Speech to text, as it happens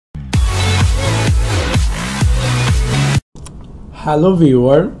Hello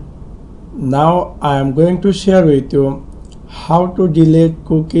viewer, now I am going to share with you how to delete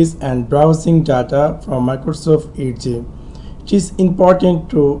cookies and browsing data from Microsoft Edge. It is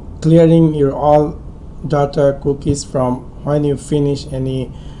important to clearing your all data cookies from when you finish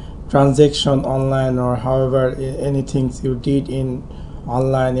any transaction online or however anything you did in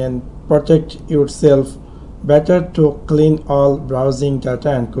online, and protect yourself better to clean all browsing data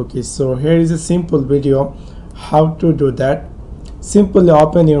and cookies. So here is a simple video how to do that. Simply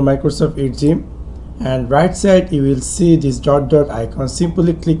open your Microsoft Edge, and right side you will see this dot icon.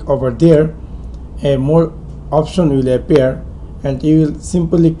 Simply click over there, a more option will appear, and you will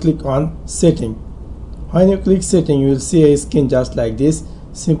simply click on setting. When you click setting, you will see a screen just like this.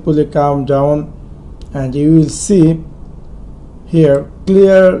 Simply come down and you will see here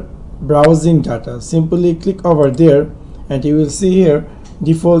clear browsing data. Simply click over there and you will see here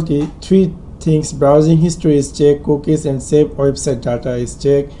default three things: browsing history is checked, cookies and saved website data is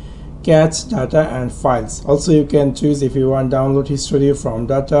checked, cache data and files. Also you can choose if you want download history from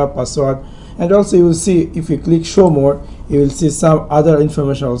data, password, and also you will see if you click show more, you will see some other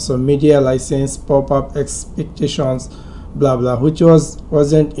information also: media license, pop-up, expectations, blah blah, which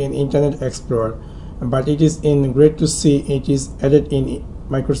wasn't in Internet Explorer, but it is in great to see it is added in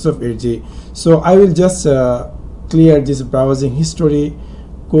Microsoft Edge. So I will just clear this browsing history,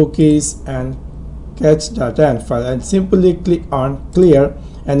 cookies and cache data and file, and simply click on clear,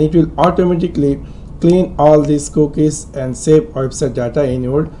 and it will automatically clean all these cookies and save website data in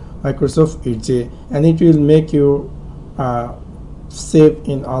your Microsoft Edge, and it will make you save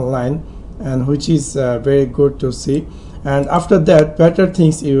in online, and which is very good to see. And after that, better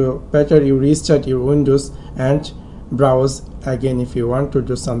you restart your Windows and browse again if you want to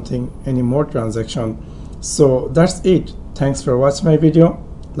do something, any more transaction. So that's it. Thanks for watching my video.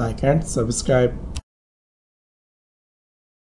 Like and subscribe.